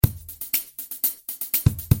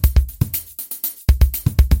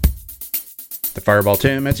Fireball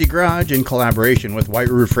Tim Etsy Garage, in collaboration with White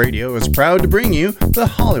Roof Radio, is proud to bring you the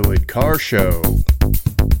Hollywood Car Show.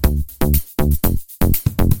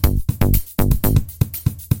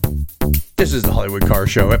 This is the Hollywood Car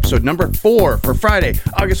Show, episode number 4 for Friday,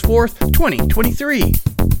 August 4th, 2023.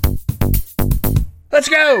 Let's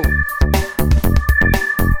go!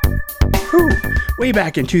 Whew. Way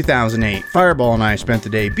back in 2008, Fireball and I spent the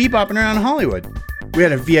day bebopping around Hollywood. We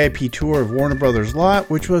had a VIP tour of Warner Brothers lot,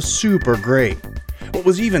 which was super great. What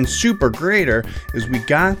was even super greater is we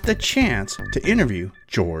got the chance to interview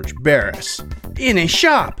George Barris in a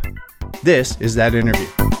shop. This is that interview.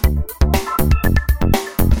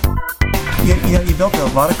 You built a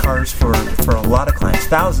lot of cars for a lot of clients,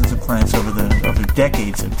 thousands of clients over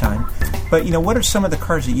decades of time. But what are some of the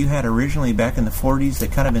cars that you had originally back in the 40s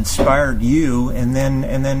that kind of inspired you, and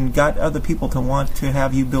then got other people to want to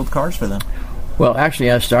have you build cars for them? Well, actually,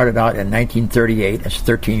 I started out in 1938 as a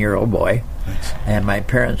 13-year-old boy, nice. And my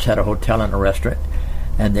parents had a hotel and a restaurant,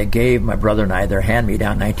 and they gave my brother and I their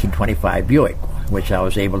hand-me-down 1925 Buick, which I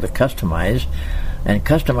was able to customize. And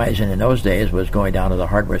customizing in those days was going down to the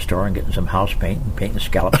hardware store and getting some house paint and painting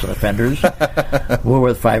scallops on the fenders.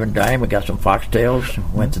 Woolworth 5 and dime, we got some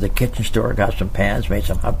foxtails. Went to the kitchen store, got some pans, made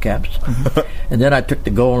some hubcaps. And then I took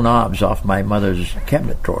the gold knobs off my mother's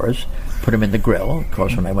cabinet drawers, put them in the grill. Of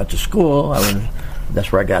course, when I went to school,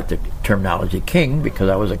 that's where I got the terminology king, because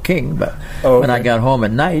I was a king. But when I got home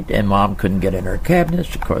at night and Mom couldn't get in her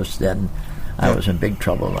cabinets, of course, then I was in big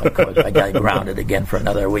trouble. Of course, I got grounded again for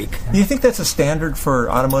another week. Do you think that's a standard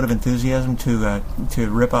for automotive enthusiasm to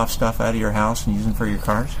rip off stuff out of your house and use them for your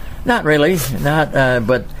cars? Not really,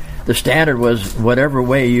 but the standard was whatever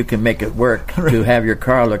way you can make it work to have your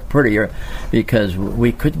car look prettier, because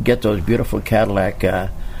we couldn't get those beautiful Cadillac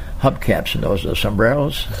hubcaps and those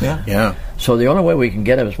sombreros. Yeah. So the only way we can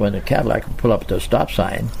get it was when the Cadillac would pull up at the stop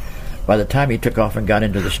sign. By the time he took off and got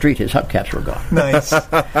into the street, his hubcaps were gone. Nice.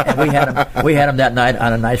 And we had him that night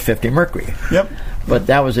on a nice 50 Mercury. Yep. But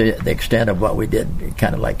that was the extent of what we did,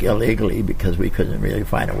 kind of like illegally, because we couldn't really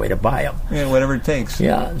find a way to buy them. Yeah, whatever it takes.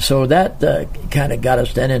 Yeah, so that kind of got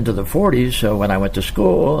us then into the 40s. So when I went to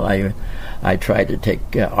school, I tried to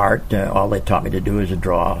take art. All they taught me to do is to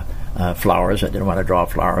draw flowers. I didn't want to draw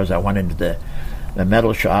flowers. I went into the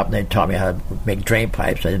metal shop, and they taught me how to make drain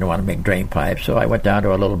pipes. I didn't want to make drain pipes, so I went down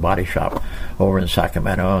to a little body shop over in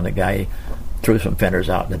Sacramento, and the guy threw some fenders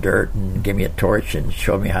out in the dirt and gave me a torch and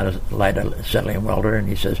showed me how to light a acetylene welder, and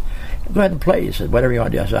he says, go ahead and play. He said, whatever you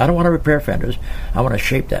want to do. I said, I don't want to repair fenders. I want to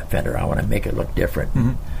shape that fender. I want to make it look different.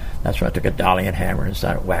 Mm-hmm. That's when I took a dolly and hammer and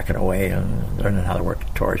started whacking away and learning how to work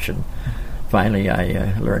the torch, and finally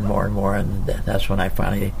I learned more and more, and that's when I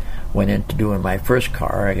finally went into doing my first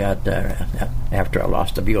car. I got, after I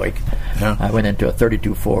lost the Buick, I went into a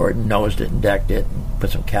 32 Ford and nosed it and decked it and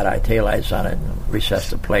put some cat-eye taillights on it and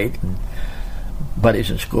recessed the plate. And buddies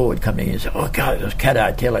in school would come to me and say, oh, God, those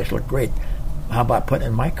cat-eye taillights look great. How about putting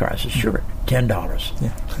it in my car? I said, sure, $10.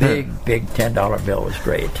 Yeah. Big $10 bill was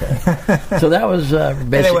great. So that was basically...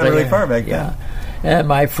 And they went really far back then. And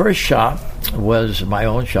my first shop was my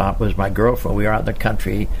own shop, was my girlfriend. We were out in the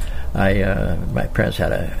country. My parents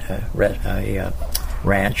had a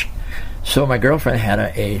ranch, so my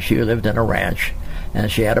girlfriend she lived in a ranch, and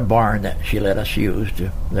she had a barn that she let me use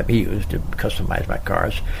to customize my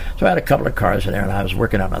cars. So I had a couple of cars in there, and I was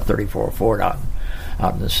working on a 34 Ford out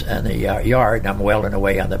in the yard, and I'm welding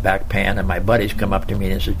away on the back pan, and my buddies come up to me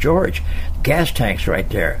and say, George, gas tank's right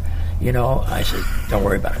there. I said, don't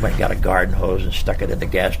worry about it. I went and got a garden hose and stuck it in the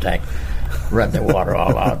gas tank, run the water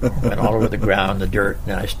all out, went all over the ground, the dirt,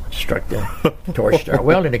 and I struck the torch, started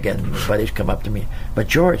welding again. My buddies come up to me, but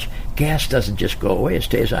George, gas doesn't just go away, it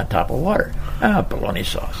stays on top of water. Bologna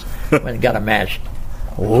sauce. Went and got a match.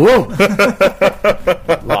 Whoa!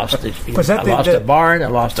 Lost the barn, I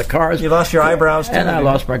lost the cars. You lost your eyebrows too? And I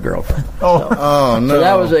lost my girlfriend. Oh no. So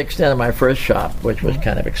that was the extent of my first shop, which was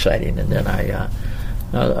kind of exciting. And then I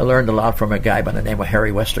learned a lot from a guy by the name of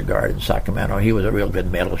Harry Westergaard in Sacramento. He was a real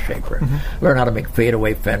good metal shaper. Mm-hmm. Learned how to make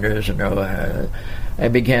fadeaway fenders, and I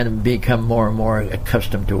began to become more and more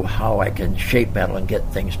accustomed to how I can shape metal and get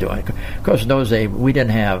things doing. Of course, in those days, we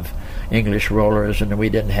didn't have English rollers, and we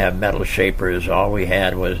didn't have metal shapers. All we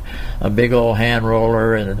had was a big old hand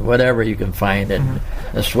roller and whatever you can find, and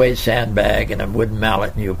a suede sandbag and a wooden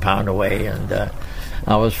mallet, and you pound away. And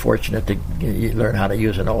I was fortunate to learn how to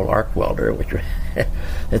use an old arc welder, which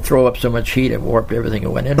it throw up so much heat it warped everything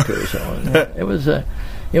it went into. So it was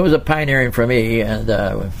a pioneering for me. And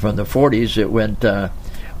from the 40s, it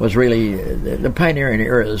was really the pioneering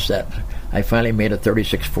eras that I finally made a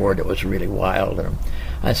 36 Ford that was really wild. And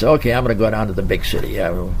I said, okay, I'm going to go down to the big city.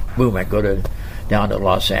 Boom, I go to down to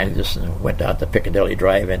Los Angeles and went out to Piccadilly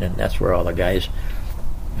Drive-In, and that's where all the guys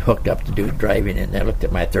hooked up to do driving. And I looked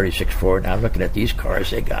at my 36 Ford, and I'm looking at these cars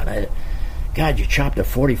they got. And God, you chopped a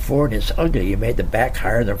 44 and it's ugly. You made the back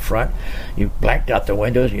higher than the front. You blacked out the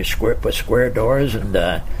windows and you put square doors. And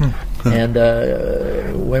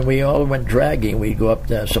when we all went dragging, we'd go up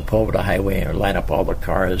the Sepulveda Highway and line up all the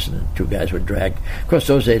cars, and two guys would drag. Of course,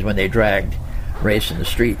 those days when they dragged race in the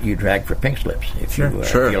street, you dragged for pink slips. If you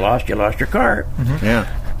lost your car. Mm-hmm.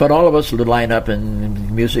 Yeah. But all of us would line up,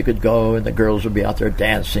 and music would go, and the girls would be out there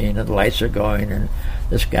dancing, and the lights are going. And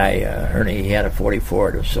this guy, Ernie, he had a 44.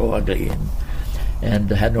 It was so ugly and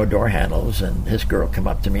had no door handles. And his girl come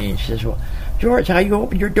up to me and she says, "Well, George, how you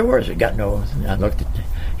open your doors?" I looked at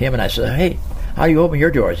him and I said, "Hey, how do you open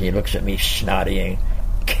your doors?" And he looks at me snotty and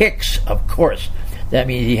kicks, of course. That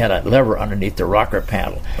means he had a lever underneath the rocker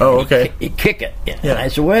panel. Oh, okay. He'd kick it. And I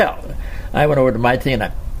said, well, I went over to my thing and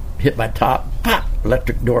I hit my top, pop,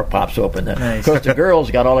 electric door pops open. Nice. Of course, the girls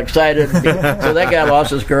got all excited. So that guy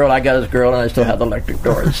lost his girl, I got his girl, and I still have the electric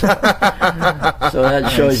doors. So that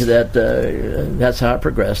shows you that that's how it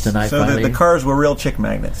progressed. And the cars were real chick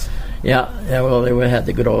magnets. Yeah, well, they had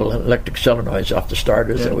the good old electric solenoids off the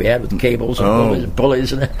starters that we had with cables and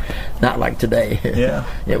pulleys, and not like today. Yeah.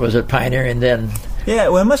 It was a pioneering then. Yeah,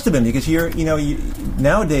 well, it must have been, because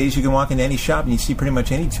nowadays you can walk into any shop and you see pretty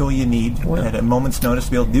much any tool you need at a moment's notice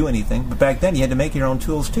to be able to do anything. But back then you had to make your own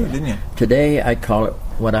tools too, didn't you? Today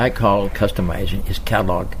what I call customizing is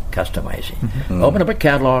catalog customizing. Mm-hmm. Open up a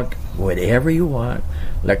catalog, whatever you want.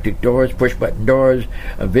 Electric doors, push-button doors,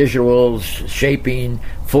 visuals, shaping,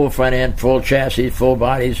 full front end, full chassis, full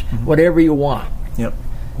bodies, whatever you want. Yep.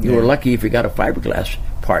 You were lucky if you got a fiberglass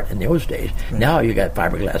part in those days. Right. Now you got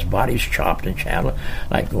fiberglass bodies chopped and channeled.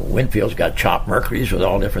 Like Winfield's got chopped Mercuries with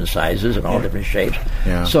all different sizes and all different shapes.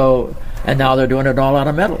 Yeah. So, and now they're doing it all out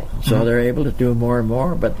of metal. So they're able to do more and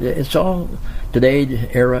more. But it's all, today's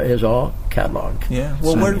era is all catalog. Yeah.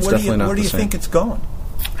 Well, where do you think it's going?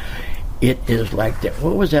 It is like that.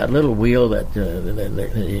 What was that little wheel, that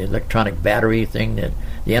the electronic battery thing, that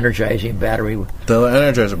the energizing battery? The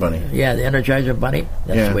Energizer Bunny. Yeah, the Energizer Bunny.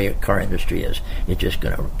 That's the way the car industry is. It's just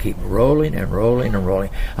going to keep rolling and rolling and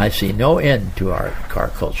rolling. I see no end to our car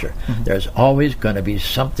culture. Mm-hmm. There's always going to be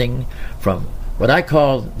something from what I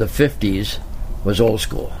call the 50s was old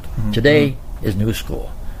school. Mm-hmm. Today is new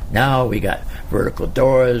school. Now we got vertical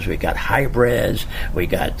doors, we got hybrids, we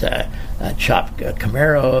got chopped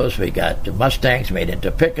Camaros, we got Mustangs made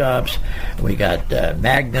into pickups, we got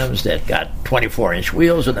Magnums that got 24-inch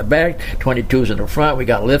wheels in the back, 22s in the front, we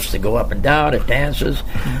got lifts that go up and down, it dances.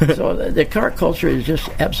 So the car culture is just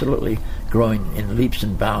absolutely growing in leaps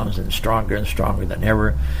and bounds and stronger than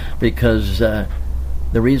ever, because the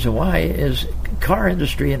reason why is car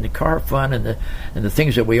industry and the car fun and the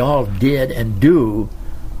things that we all did and do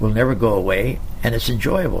will never go away, and it's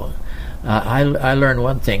enjoyable. I learned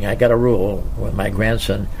one thing. I got a rule when my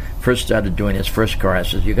grandson first started doing his first car. I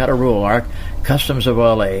said, "You got a rule, Art. Customs of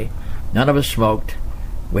L.A., none of us smoked.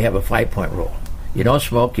 We have a 5-point rule. You don't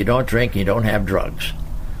smoke, you don't drink, you don't have drugs.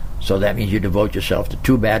 So that means you devote yourself to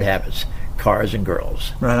 2 bad habits: cars and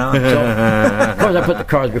girls." Right on. So, of course, I put the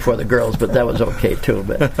cars before the girls, but that was okay too.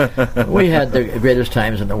 But we had the greatest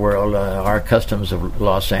times in the world. Our Customs of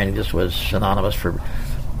Los Angeles was synonymous for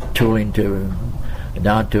tooling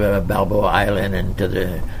down to Balboa Island and to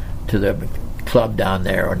the club down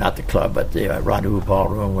there, or not the club, but the Rendezvous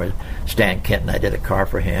Ballroom, where Stan Kenton, I did a car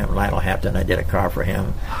for him. Lionel Hampton, I did a car for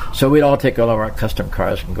him. So we'd all take all of our custom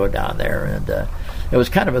cars and go down there, and it was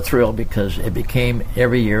kind of a thrill, because it became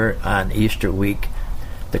every year on Easter week,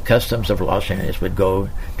 the Customs of Los Angeles would go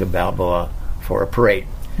to Balboa for a parade.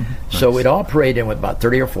 Mm-hmm. So we'd all parade in with about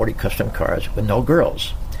 30 or 40 custom cars with no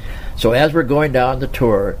girls. So as we're going down the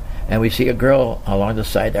tour and we see a girl along the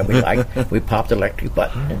side that we like, we pop the electric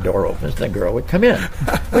button and the door opens and the girl would come in,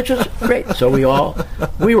 which was great. So we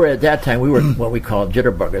were at that time, we were what we called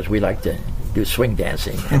jitterbuggers. We liked to do swing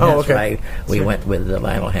dancing. And that's why we went with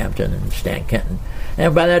Lionel Hampton and Stan Kenton.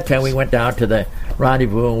 And by that time we went down to the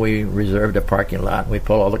Rendezvous and we reserved a parking lot. We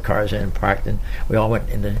pulled all the cars in and parked, and we all went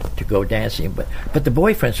in to go dancing. But the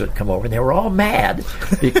boyfriends would come over and they were all mad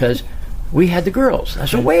because we had the girls. I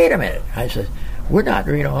said, "Wait a minute." I said, "We're not,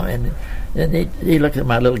 and he looked at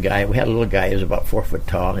my little guy. We had a little guy who was about 4 foot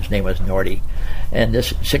tall, and his name was Norty. And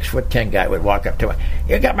this 6'10" guy would walk up to him.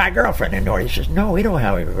 "You got my girlfriend?" And Norty says, "No, we don't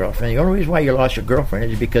have a girlfriend. The only reason why you lost your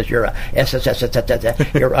girlfriend is because you're a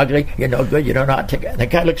you're ugly, you're no good, you don't know how to take it." And the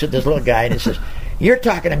guy looks at this little guy and he says, "You're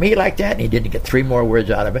talking to me like that?" And he didn't get 3 more words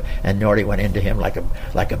out of it, and Norty went into him like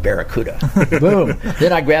a barracuda. Boom.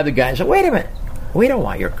 Then I grabbed the guy and said, "Wait a minute. We don't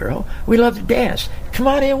want your girl. We love to dance. Come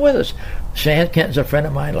on in with us. Stan Kenton's a friend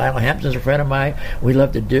of mine. Lionel Hampton's a friend of mine. We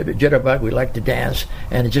love to jitterbug. We like to dance.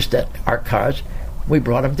 And it's just that our cars, we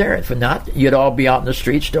brought them there. If not, you'd all be out in the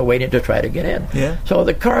street still waiting to try to get in. Yeah. So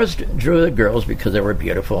the cars drew the girls because they were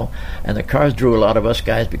beautiful, and the cars drew a lot of us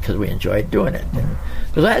guys because we enjoyed doing it. And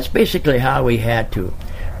so that's basically how we had to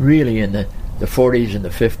really in the 40s and the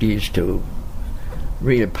 50s to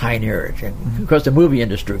really pioneer it. And of course the movie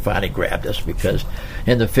industry finally grabbed us because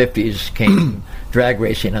in the 50s came drag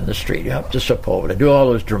racing on the street up to Sepulveda, do all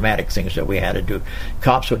those dramatic things that we had to do.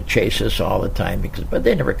 Cops would chase us all the time but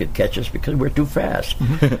they never could catch us because we're too fast.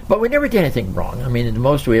 But we never did anything wrong. I mean, the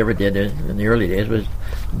most we ever did in the early days was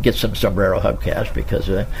get some sombrero hubcaps because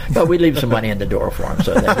but we'd leave some money in the door for them.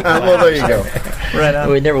 So that well, there you go. Right on.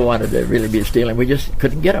 We never wanted to really be stealing. We just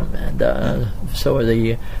couldn't get them. And so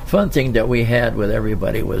the fun thing that we had with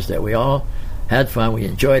everybody was that we all had fun. We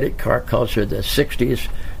enjoyed it. Car culture, the 60s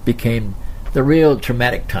became the real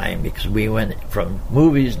traumatic time because we went from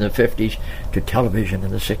movies in the 50s to television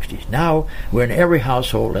in the 60s. Now we're in every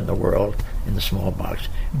household in the world in the small box.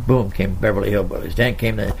 Boom, came Beverly Hillbillies. Then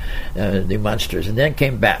came the Munsters, and then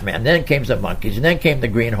came Batman. Then came the Monkees, and then came the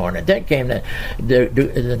Green Hornet. Then came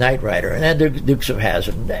the Knight Rider, and then the Dukes of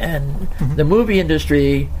Hazzard. And the movie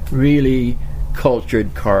industry really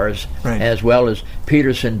cultured cars as well as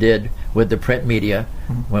Peterson did with the print media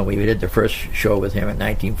when we did the first show with him in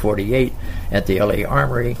 1948 at the LA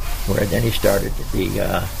Armory, where then he started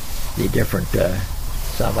the different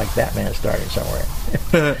sounds like Batman starting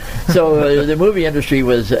somewhere. So the movie industry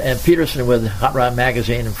was, and Peterson with Hot Rod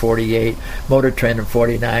Magazine in 48, Motor Trend in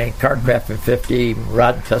 49, Carcraft in 50,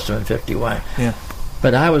 Rod and Custom in 51. Yeah.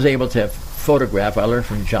 But I was able to photograph. I learned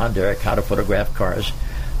from John Derrick how to photograph cars,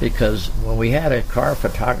 because when we had a car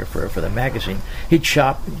photographer for the magazine, he'd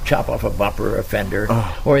chop off a bumper or a fender,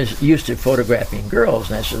 or he's used to photographing girls.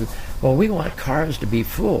 And I said, well, we want cars to be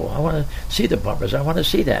full. I want to see the bumpers. I want to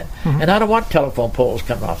see that. And I don't want telephone poles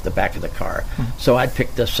coming off the back of the car. So I'd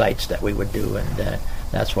pick the sites that we would do, and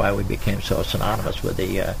that's why we became so synonymous with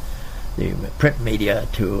the print media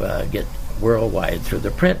to get worldwide through the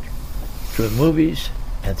print, through movies,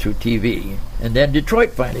 and through TV. And then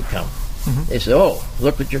Detroit finally come. They said, oh,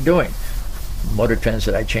 look what you're doing. Motor Trend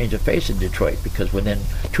said I changed the face of Detroit because within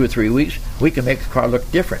 2 or 3 weeks we can make a car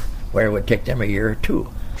look different, where it would take them a year or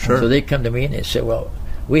two. Sure. So they come to me and they say, well,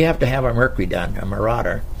 we have to have a Mercury done, a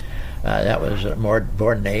Marauder. That was Mort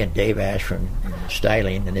Bourdonnais and Dave Ash from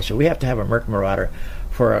Styling. And they said, we have to have a Mercury Marauder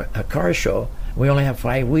for a car show. We only have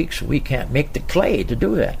 5 weeks. We can't make the clay to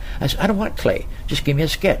do that. I said, I don't want clay. Just give me a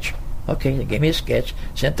sketch. Okay, they gave me a sketch,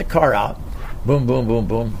 sent the car out. Boom, boom, boom,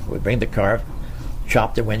 boom. We bring the car,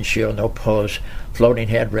 chop the windshield, no post, floating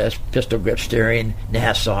headrest, pistol grip steering,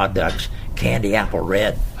 Nassau ducks, candy apple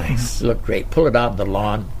red. Nice. Looked great. Pull it out on the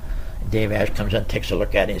lawn. Dave Ash comes in, takes a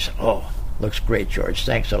look at it, and he says, oh, looks great, George.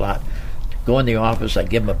 Thanks a lot. Go in the office, I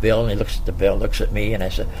give him a bill, and he looks at the bill, looks at me, and I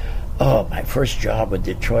said, oh, my first job with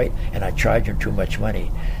Detroit, and I charged him too much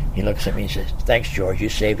money. He looks at me and says, thanks, George, you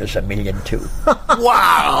saved us $1.2 million.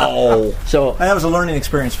 Wow! So that was a learning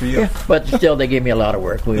experience for you. Yeah, but still, they gave me a lot of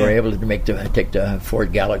work. We were able to take the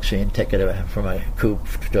Ford Galaxy and take it from a coupe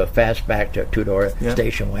to a fastback to a two-door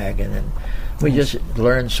station wagon, and we just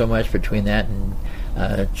learned so much between that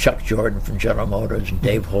and Chuck Jordan from General Motors and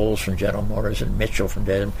Dave Holes from General Motors and Mitchell from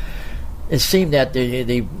General. It seemed that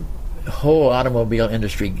the whole automobile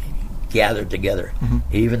industry gathered together,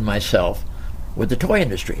 even myself, with the toy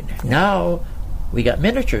industry. Now we got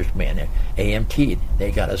miniatures, man. AMT,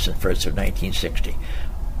 they got us at first of 1960.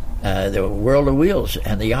 The World of Wheels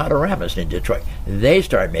and the Autoramas in Detroit, they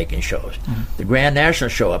started making shows. The Grand National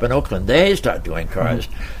Show up in Oakland, they started doing cars.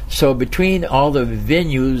 So between all the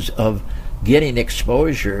venues of getting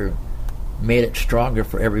exposure made it stronger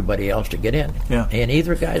for everybody else to get in. And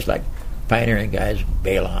either guys like pioneering guys,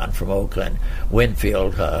 Balon from Oakland,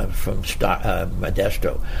 Winfield from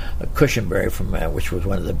Modesto, Cushenberry from which was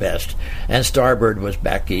one of the best, and Starbird was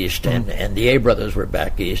back east, and the A Brothers were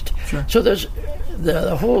back east. So there's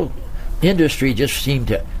the whole industry just seemed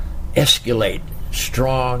to escalate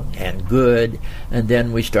strong and good, and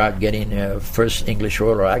then we started getting first English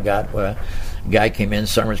roller I got. Guy came in,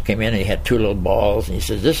 Summers came in, and he had 2 little balls, and he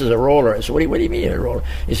says, this is a roller. I said, what do you mean a roller?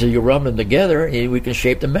 He said, you rub them together, and we can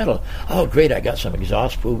shape the metal. Oh, great, I got some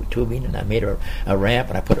exhaust tubing, and I made a ramp,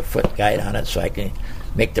 and I put a foot guide on it so I can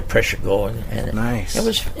make the pressure go. And nice.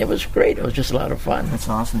 It was great. It was just a lot of fun. That's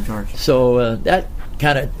awesome, George. So that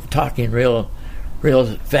kind of talking real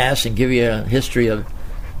fast and give you a history of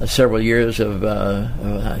several years of,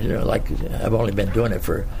 like I've only been doing it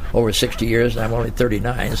for over 60 years, and I'm only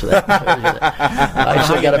 39, so that I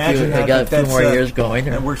still got a few more years going.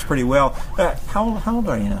 That works pretty well. How old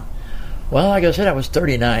are you now? Well, like I said, I was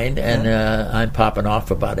 39, and I'm popping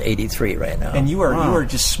off about 83 right now. And you are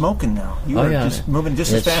just smoking now. You are just moving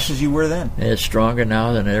just as fast as you were then. It's stronger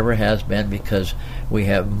now than it ever has been because we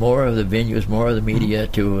have more of the venues, more of the media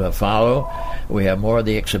to follow. We have more of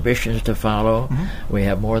the exhibitions to follow. Mm-hmm. We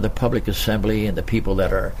have more of the public assembly and the people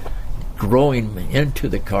that are growing into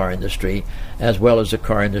the car industry, as well as the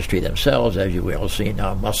car industry themselves, as you will see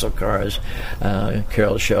now, muscle cars,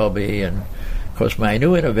 Carroll Shelby, and of course, my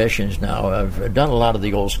new innovations now, I've done a lot of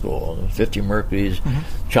the old school, 50 Mercuries,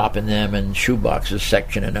 chopping them and shoe boxes,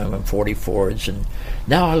 sectioning them, and 40 Fords. And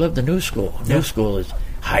now I love the new school. New school is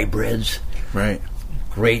hybrids. Right.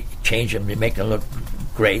 Great. Change them to make them look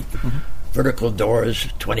great. Vertical doors,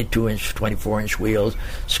 22-inch, 24-inch wheels,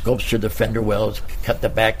 sculpture the fender wells, cut the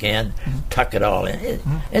back end, tuck it all in.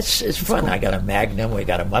 It's fun. Cool. I got a Magnum. We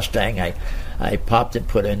got a Mustang. I popped it,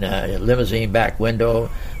 put in a limousine back window,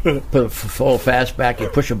 put a full fastback. You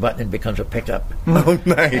push a button, it becomes a pickup. Oh,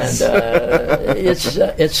 nice! And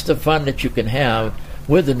it's the fun that you can have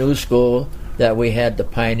with the new school that we had to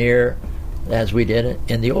pioneer, as we did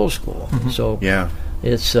in the old school. So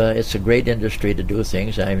it's a great industry to do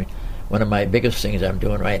things. One of my biggest things I'm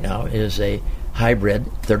doing right now is a hybrid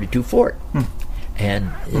 32 Ford.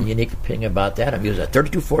 And the unique thing about that, I'm using a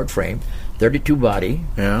 32 Ford frame, 32 body.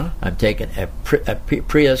 Yeah. I'm taking a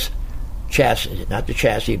Prius chassis, not the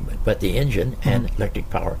chassis, but the engine and electric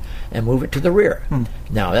power, and move it to the rear.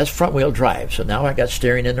 Now, that's front-wheel drive, so now I got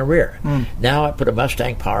steering in the rear. Now I put a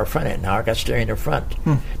Mustang power front end. Now I got steering in the front.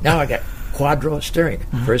 Now I got quadro steering.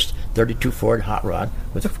 First 32 Ford hot rod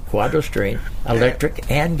with quadro steering, electric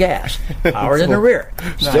and gas, powered in the rear.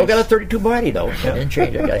 Still got a 32 body though. I didn't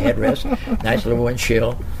change it. I got a headrest, nice little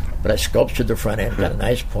windshield, but I sculptured the front end. Got a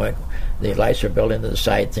nice point. The lights are built into the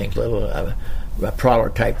side things, little prowler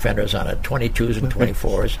type fenders on it, 22s and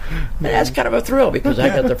 24s. And that's kind of a thrill because I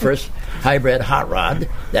got the first hybrid hot rod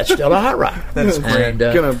that's still a hot rod. That's great. And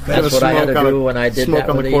that's what I had to do when I did that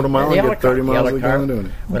with the $30 miles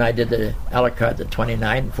when I did the Alucard, the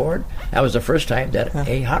 29 Ford. That was the first time that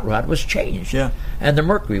a hot rod was changed. Yeah. And the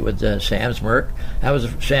Mercury with Sam's Merc.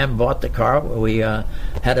 Sam bought the car. We had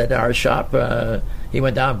it at our shop. He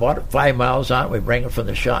went down and bought it 5 miles on it. We bring it from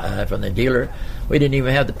the shop, from the dealer. We didn't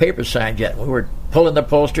even have the papers signed yet. We were pulling the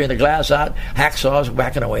upholstery and the glass out, hacksaws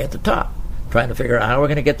whacking away at the top, trying to figure out how we're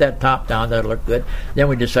going to get that top down that'll look good. Then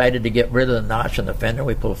we decided to get rid of the notch in the fender.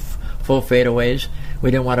 We put full fadeaways.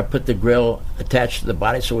 We didn't want to put the grill attached to the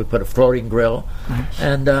body, so we put a floating grill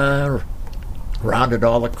and rounded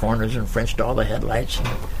all the corners and Frenched all the headlights.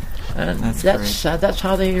 And that's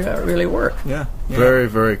how they really work. Yeah. Very,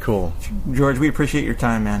 very cool. George, we appreciate your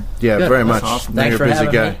time, man. Yeah, Good. very That's much. awesome. Thanks for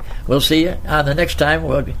having me. We'll see you the next time.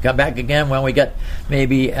 We'll come back again when we get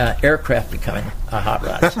maybe aircraft becoming hot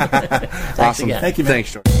rods. Thanks awesome. again. Thank you, man.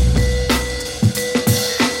 Thanks, George.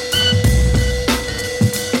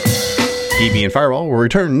 DB and Fireball will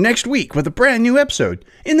return next week with a brand new episode.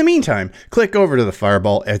 In the meantime, click over to the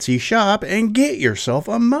Fireball Etsy shop and get yourself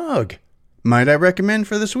a mug. Might I recommend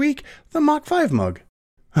for this week the Mach 5 mug?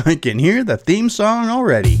 I can hear the theme song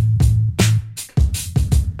already.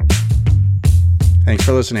 Thanks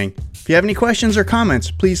for listening. If you have any questions or comments,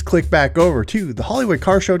 please click back over to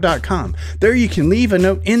thehollywoodcarshow.com. There you can leave a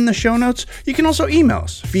note in the show notes. You can also email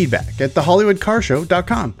us,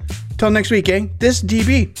 feedback@thehollywoodcarshow.com. Till next week, gang. This is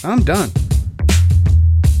DB. I'm done.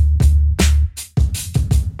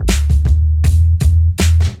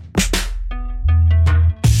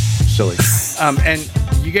 Silly. And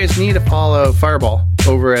you guys need to follow Fireball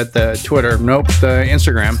over at the Twitter, the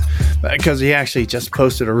Instagram, because he actually just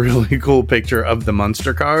posted a really cool picture of the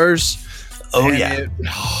Munster cars. Oh, yeah.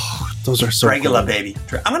 Those are so Dragula, cool. baby.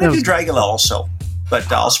 I'm going to do Dragula also, but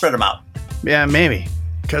I'll spread them out. Yeah, maybe.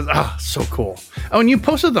 Because, so cool. Oh, and you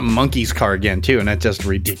posted the Monkeys car again, too, and that's just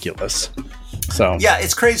ridiculous. So yeah,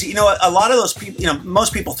 it's crazy. You know, a lot of those people,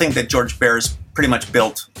 most people think that George Barris pretty much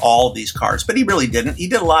built all of these cars, but he really didn't. He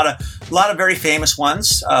did a lot of very famous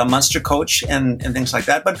ones, Munster Coach and things like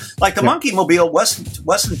that. But like the Monkey Mobile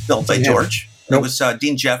wasn't built by George. Nope. It was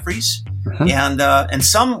Dean Jeffries, and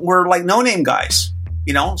some were like no-name guys.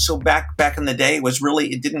 So back in the day,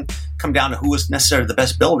 it didn't come down to who was necessarily the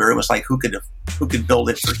best builder. It was like who could build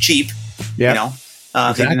it for cheap. Yeah.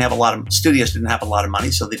 They didn't have studios didn't have a lot of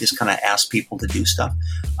money, so they just kind of asked people to do stuff.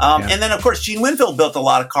 And then, of course, Gene Winfield built a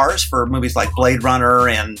lot of cars for movies like Blade Runner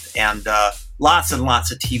and lots and lots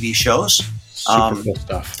of TV shows. Super cool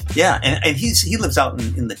stuff. Yeah, and he lives out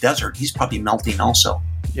in the desert. He's probably melting also.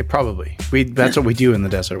 Yeah, probably. That's what we do in the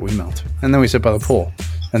desert. We melt, and then we sit by the pool,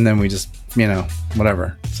 and then we just,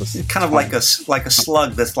 whatever. It's kind of like a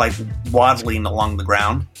slug that's like waddling along the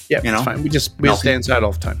ground. Yeah, it's fine. We just stay inside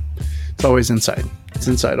all the time. It's always inside. It's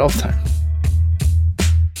inside all the time.